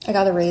I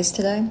got a raise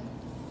today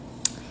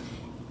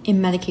in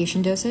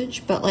medication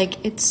dosage, but like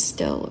it's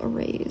still a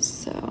raise,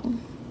 so.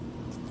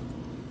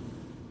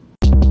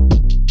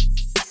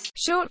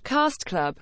 Short Cast Club.